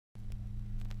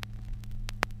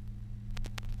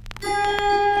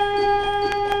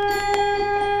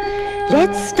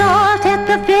Let's start at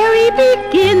the very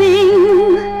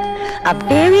beginning. A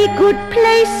very good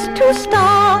place to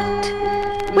start.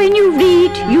 When you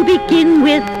read, you begin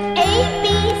with A, B,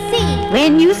 C.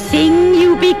 When you sing,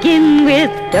 you begin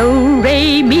with do,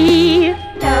 re, mi.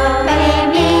 Do, re,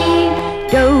 mi.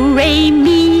 Do, re,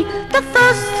 mi. The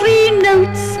first three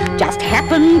notes just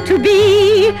happen to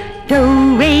be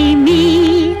do, re,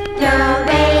 mi. Do,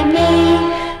 re,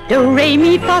 mi. Do, re,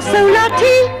 mi, fa, sol, la,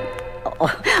 ti.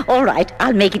 Oh, all right,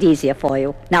 I'll make it easier for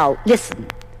you. Now, listen.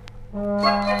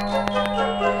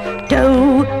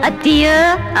 Do, a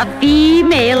deer, a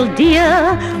female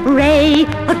deer. Re,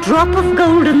 a drop of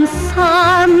golden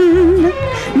sun.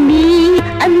 Me,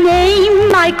 a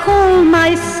name I call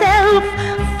myself.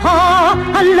 Fa,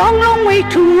 a long, long way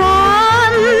to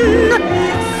run.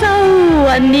 So,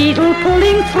 a needle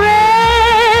pulling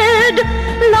thread.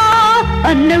 La,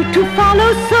 a note to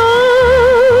follow. So,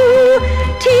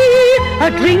 tea,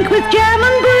 a drink with jam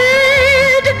and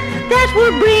bread. That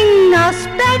will bring us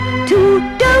back to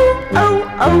do, oh,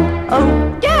 oh, oh.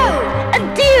 Do, A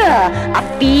deer, a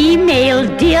female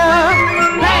deer.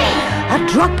 re, A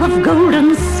drop of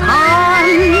golden sun.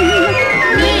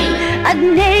 mi. A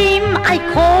name I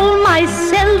call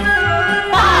myself.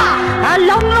 Fa, A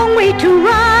long, long way to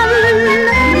run.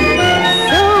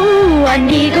 So, a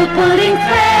needle pulling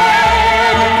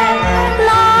thread.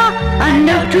 La, a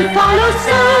note to follow.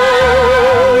 So,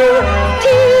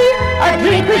 tea, a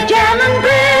drink with jam and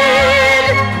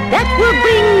bread. That will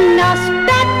bring us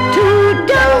back to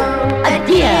do. A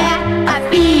deer, a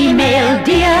female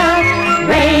deer.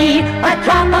 Ray, a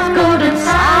drop of golden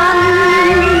sun.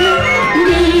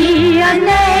 Me, a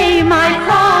name I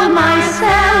call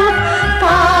myself.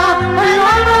 Far, a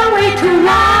long, long way to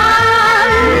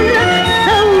run.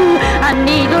 So, a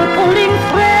needle pulling